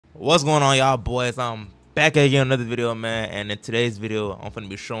What's going on, y'all boys? I'm back again with another video, man, and in today's video I'm gonna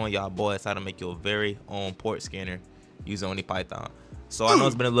be showing y'all boys how to make your very own port scanner using only Python. So I know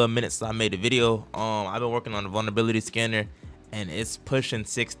it's been a little minute since I made a video. I've been working on the vulnerability scanner and it's pushing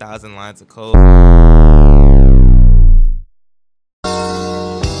 6,000 lines of code.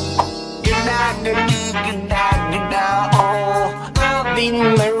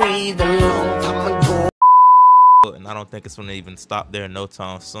 And I don't think it's gonna even stop there no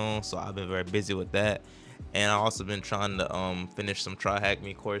time soon, so I've been very busy with that. And I've also been trying to finish some Try Hack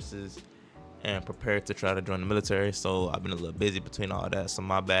Me courses and prepare to try to join the military, so I've been a little busy between all that, so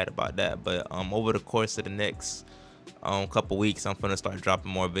my bad about that. But over the course of the next couple weeks, I'm gonna start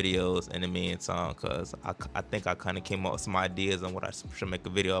dropping more videos in the meantime, because I think I kind of came up with some ideas on what I should make a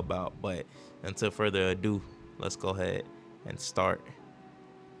video about. But until further ado, let's go ahead and start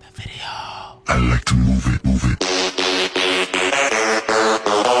the video. I like to move it.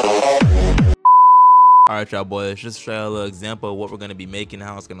 Alright, y'all boys, just to show you a little example of what we're going to be making,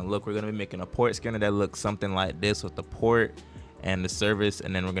 how it's going to look. We're going to be making a port scanner that looks something like this, with the port and the service,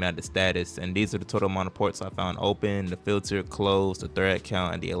 and then we're going to have the status. And these are the total amount of ports I found open, the filter, closed, the thread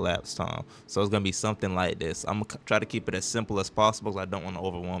count, and the elapsed time. So it's going to be something like this. I'm going to try to keep it as simple as possible because I don't want to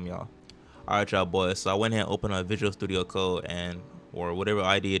overwhelm y'all. Alright, y'all boys, so I went ahead and opened up Visual Studio Code, and or whatever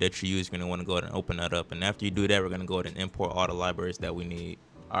IDE that you use, you're going to want to go ahead and open that up. And after you do that, we're going to go ahead and import all the libraries that we need.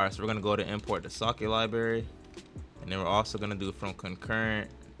 Alright, so we're going to go ahead and import the socket library. And then we're also going to do from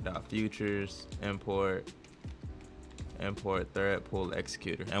concurrent.futures import thread pool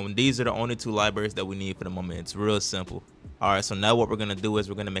executor. And when these are the only two libraries that we need for the moment, it's real simple. Alright, so now what we're going to do is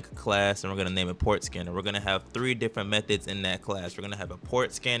we're going to make a class and we're going to name it port scanner. We're going to have three different methods in that class. We're going to have a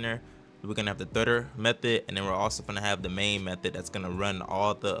port scanner, we're going to have the threader method, and then we're also going to have the main method that's going to run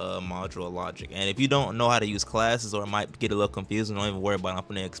all the module logic. And if you don't know how to use classes, or it might get a little confusing, don't even worry about it. I'm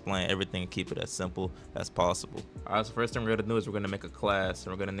going to explain everything and keep it as simple as possible. Alright, so first thing we're going to do is we're going to make a class,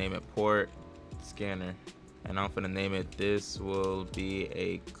 and we're going to name it port scanner. And I'm going to name it, this will be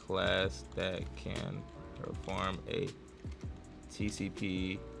a class that can perform a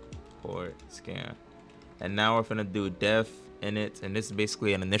TCP port scan. And now we're going to do def init, and this is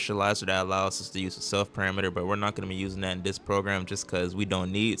basically an initializer that allows us to use a self parameter, but we're not going to be using that in this program just because we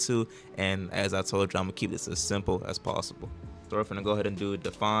don't need to. And as I told you, I'm going to keep this as simple as possible. So we're going to go ahead and do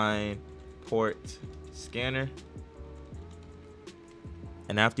define port scanner.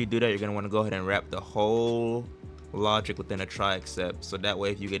 And after you do that, you're going to want to go ahead and wrap the whole logic within a try except, so that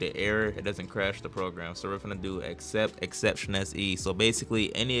way if you get an error, it doesn't crash the program. So we're going to do except exception SE. So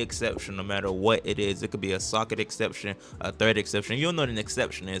basically any exception, no matter what it is, it could be a socket exception, a thread exception. You'll know what an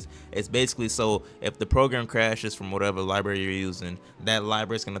exception is. It's basically, so if the program crashes from whatever library you're using, that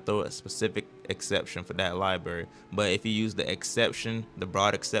library is going to throw a specific exception for that library. But if you use the exception, the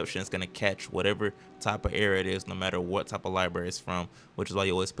broad exception, it's going to catch whatever type of error it is, no matter what type of library it's from, which is why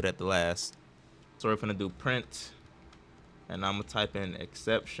you always put it at the last. So we're going to do print, and I'm going to type in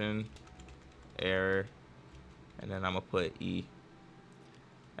exception error, and then I'm going to put E.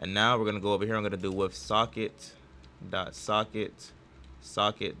 And now we're going to go over here. I'm going to do with socket.af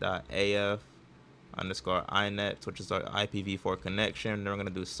underscore inet, which is our IPv4 connection. Then we're going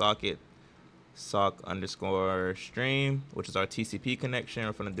to do sock underscore stream, which is our TCP connection.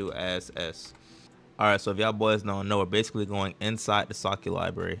 We're going to do as S. Alright, so if y'all boys don't know, we're basically going inside the socket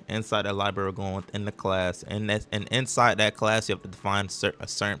library. Inside that library, we're going within the class. And inside that class, you have to define a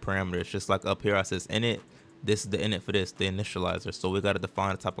certain parameters. Just like up here, I says init. This is the init for this, the initializer. So we got to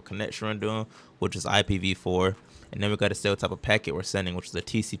define the type of connection we're doing, which is IPv4. And then we got to say what type of packet we're sending, which is a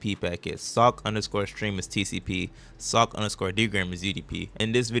TCP packet. Sock underscore stream is TCP. Sock underscore dgram is UDP.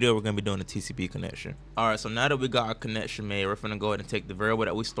 In this video, we're going to be doing a TCP connection. Alright, so now that we got our connection made, we're going to go ahead and take the variable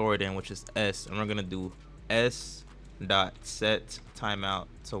that we stored in, which is S, and we're going to do s.set timeout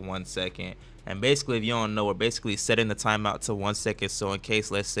to 1 second. And basically, if you don't know, we're basically setting the timeout to 1 second. So in case,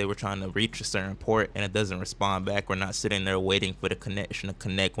 let's say we're trying to reach a certain port and it doesn't respond back, we're not sitting there waiting for the connection to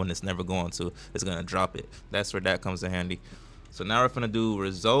connect when it's never going to. It's going to drop it. That's where that comes in handy. So now we're going to do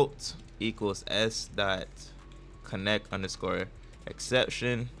result equals s.connect underscore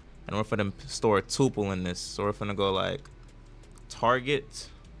exception. And we're going to store a tuple in this. So we're going to go like target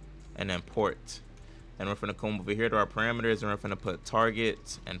and then port. And we're going to come over here to our parameters, and we're going to put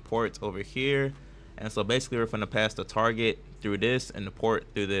target and port over here. And so basically we're going to pass the target through this and the port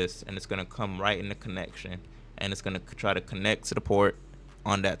through this, and it's going to come right in the connection, and it's going to try to connect to the port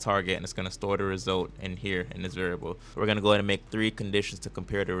on that target, and it's going to store the result in here in this variable. We're going to go ahead and make three conditions to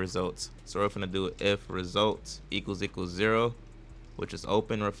compare the results. So we're going to do if results equals 0, which is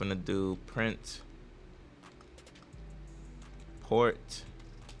open. We're going to do print port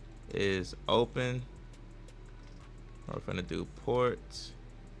is open. We're gonna do port,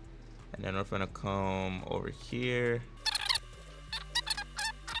 and then we're gonna come over here.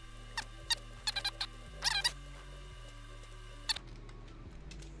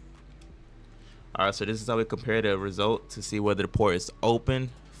 All right, so this is how we compare the result to see whether the port is open,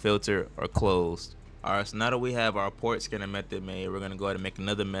 filtered, or closed. All right, so now that we have our port scanner method made, we're gonna go ahead and make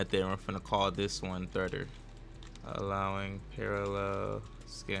another method, and we're gonna call this one threader, allowing parallel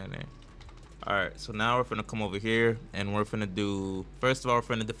scanning. All right, so now we're gonna come over here, and we're gonna do, first of all, we're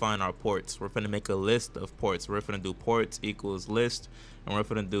gonna define our ports. We're gonna make a list of ports. We're gonna do ports equals list, and we're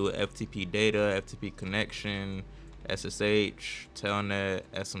gonna do FTP data, FTP connection, SSH, telnet,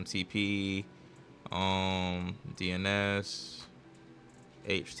 SMTP, DNS,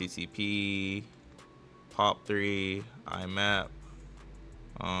 HTTP, POP3, IMAP.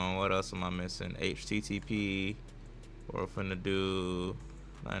 What else am I missing? HTTP. We're gonna do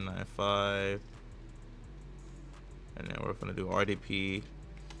 995, and then we're gonna do RDP,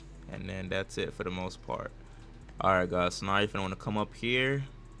 and then that's it for the most part. All right, guys. So now you're gonna want to come up here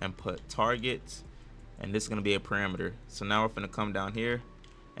and put target, and this is gonna be a parameter. So now we're gonna come down here,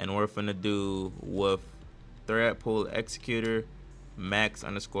 and we're gonna do with thread pool executor max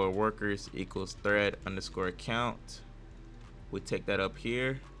underscore workers equals thread underscore count. We take that up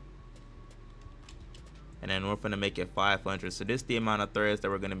here, and then we're gonna make it 500. So this is the amount of threads that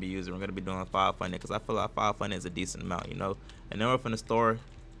we're gonna be using. We're gonna be doing 500 because I feel like 500 is a decent amount, you know. And then we're gonna store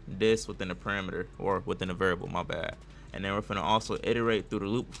this within a parameter, or within a variable, my bad. And then we're gonna also iterate through the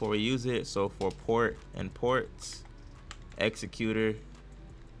loop before we use it. So for port and ports, executor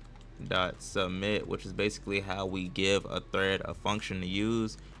dot submit, which is basically how we give a thread a function to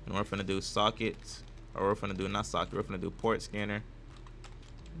use. And we're gonna do sockets, or we're gonna do not socket, we're gonna do port scanner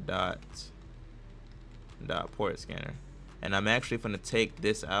dot port scanner. And I'm actually gonna take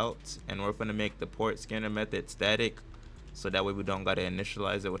this out, and we're gonna make the port scanner method static, so that way we don't gotta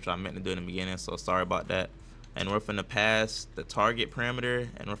initialize it, which I meant to do in the beginning, so sorry about that. And we're gonna pass the target parameter,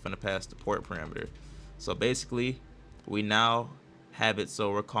 and we're gonna pass the port parameter. So basically we now have it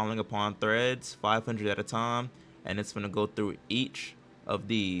so we're calling upon threads 500 at a time, and it's gonna go through each of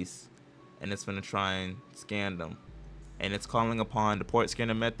these, and it's gonna try and scan them. And it's calling upon the port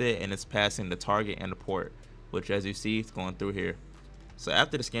scanner method, and it's passing the target and the port, which as you see, it's going through here. So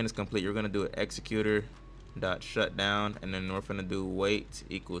after the scan is complete, you're gonna do an executor dot shutdown, and then we're gonna do wait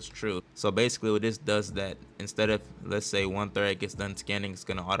equals true. So basically what this does, that instead of, let's say, one thread gets done scanning, it's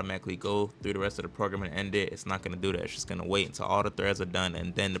gonna automatically go through the rest of the program and end it. It's not gonna do that. It's just gonna wait until all the threads are done,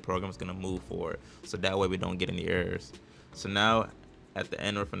 and then the program is gonna move forward. So that way we don't get any errors. So now at the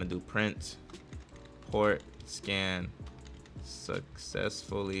end, we're gonna do print port scan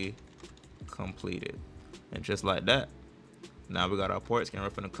successfully completed. And just like that, now we got our port scan. We're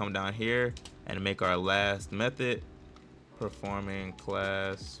gonna come down here and make our last method, performing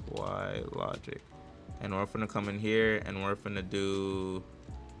class Y logic. And we're gonna come in here, and we're gonna do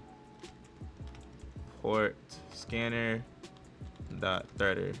port scanner dot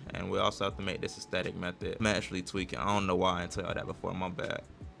threader. And we also have to make this a static method. I'm actually tweaking. I don't know why I didn't tell y'all that before, my bad.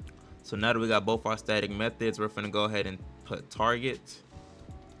 So now that we got both our static methods, we're gonna go ahead and put target.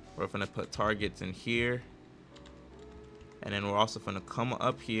 We're gonna put targets in here, and then we're also gonna come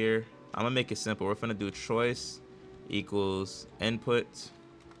up here. I'm gonna make it simple. We're gonna do choice equals input,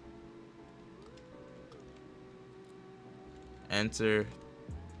 enter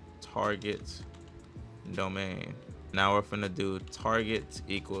target domain. Now we're gonna do target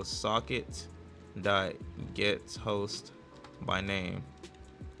equals socket dot get host by name.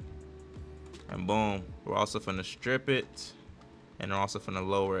 And boom, we're also gonna strip it, and we're also gonna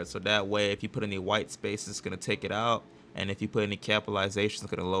lower it. So that way, if you put any white space, it's gonna take it out. And if you put any capitalization,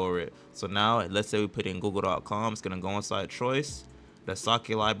 it's gonna lower it. So now, let's say we put in google.com, it's gonna go inside choice. The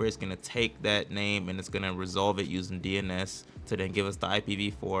socket library is gonna take that name, and it's gonna resolve it using DNS to then give us the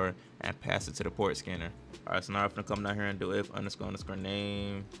IPv4 and pass it to the port scanner. All right, so now we're gonna come down here and do if underscore underscore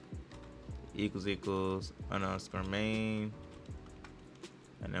name equals underscore main.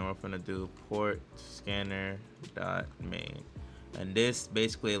 And then we're gonna do port scanner dot main. And this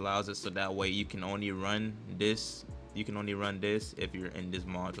basically allows us so that way you can only run this. You can only run this if you're in this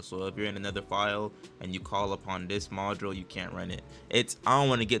module. So if you're in another file and you call upon this module, you can't run it. I don't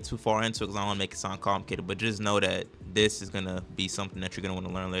want to get too far into it because I don't want to make it sound complicated, but just know that this is gonna be something that you're gonna want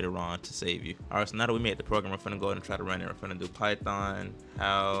to learn later on to save you. All right, so now that we made the program, we're gonna go ahead and try to run it. We're gonna do Python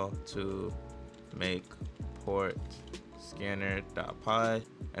how to make port scanner.py,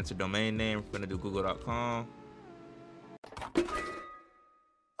 enter domain name. We're gonna do google.com.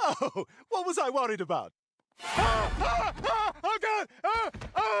 Oh, what was I worried about? Oh God!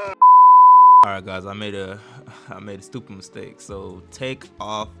 All right, guys, I made a stupid mistake. So take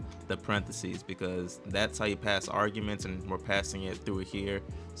off the parentheses because that's how you pass arguments, and we're passing it through here.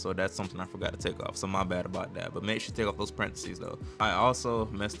 So that's something I forgot to take off. So my bad about that. But make sure you take off those parentheses though. I also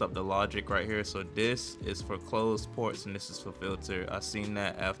messed up the logic right here. So this is for closed ports and this is for filter. I seen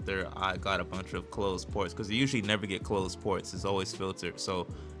that after I got a bunch of closed ports because you usually never get closed ports. It's always filtered. So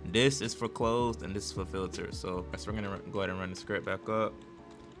this is for closed and this is for filter. So we're gonna go ahead and run the script back up.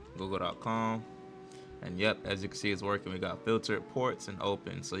 Google.com, and yep, as you can see, it's working. We got filtered ports and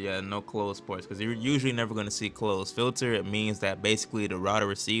open. So yeah, no closed ports because you're usually never going to see closed. Filter, it means that basically the router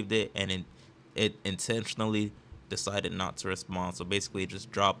received it and it intentionally decided not to respond. So basically it just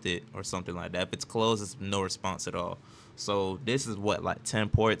dropped it or something like that. If it's closed, it's no response at all. So this is what, like 10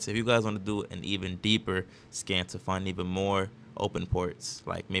 ports. If you guys want to do an even deeper scan to find even more open ports,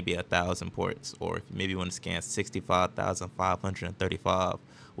 like maybe 1,000 ports, or maybe you want to scan 65,535,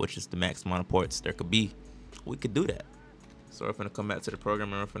 which is the max amount of ports there could be, we could do that. So we're going to come back to the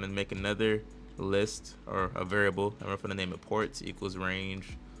program and we're going to make another list or a variable, and we're going to name it ports equals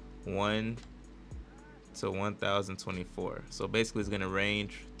range 1 to 1024. So basically it's going to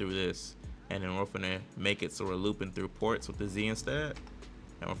range through this, and then we're going to make it so we're looping through ports with the Z instead,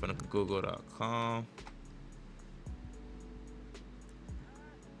 and we're going to google.com.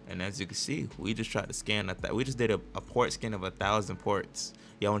 And as you can see, we just tried to scan at that. We just did a port scan of 1,000 ports.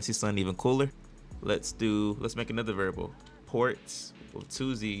 Y'all want to see something even cooler? Let's make another variable. Ports with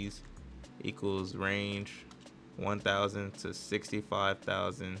 2 Z's equals range 1,000 to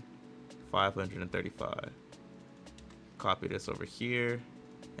 65,535. Copy this over here,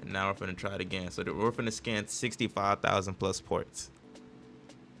 and now we're going to try it again. So we're going to scan 65,000 plus ports.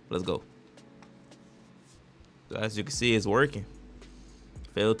 Let's go. So as you can see, it's working.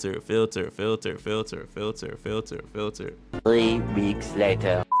 Filter, filter, filter, filter, filter, filter, filter. 3 weeks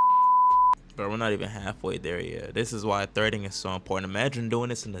later. But we're not even halfway there yet. This is why threading is so important. Imagine doing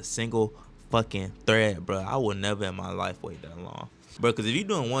this in a single fucking thread, bro. I would never in my life wait that long, bro. Because if you're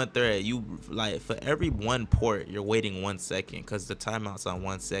doing one thread, you like for every one port, you're waiting 1 second because the timeout's on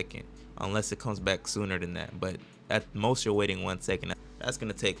 1 second, unless it comes back sooner than that. But at most, you're waiting 1 second. That's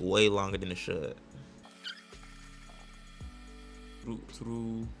gonna take way longer than it should.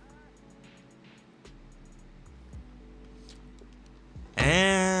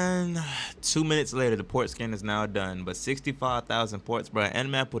 And 2 minutes later, the port scan is now done. But 65,000 ports, bro,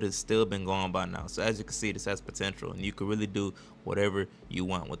 nmap would have still been gone by now. So as you can see, this has potential, and you could really do whatever you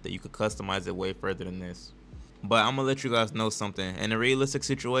want with it. You could customize it way further than this. But I'm gonna let you guys know something. In a realistic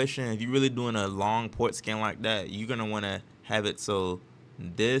situation, if you're really doing a long port scan like that, you're gonna want to have it so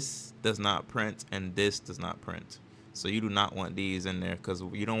this does not print and this does not print. So you do not want these in there because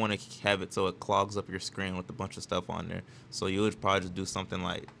you don't want to have it so it clogs up your screen with a bunch of stuff on there. So you would probably just do something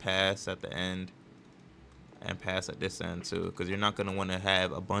like pass at the end and pass at this end too, because you're not going to want to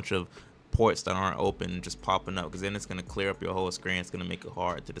have a bunch of ports that aren't open just popping up, because then it's going to clear up your whole screen. It's going to make it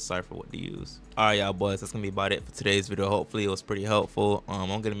hard to decipher what to use. All right, y'all boys, that's going to be about it for today's video. Hopefully it was pretty helpful. I'm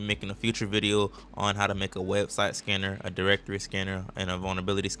going to be making a future video on how to make a website scanner, a directory scanner, and a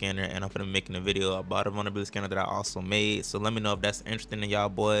vulnerability scanner, and I'm going to be making a video about a vulnerability scanner that I also made. So let me know if that's interesting to y'all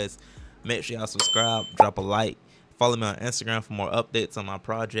boys. Make sure y'all subscribe, drop a like, follow me on Instagram for more updates on my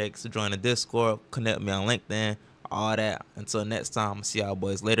projects, join the Discord, connect with me on LinkedIn, all that. Until next time, I'll see y'all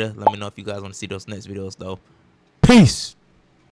boys later. Let me know if you guys want to see those next videos though. Peace.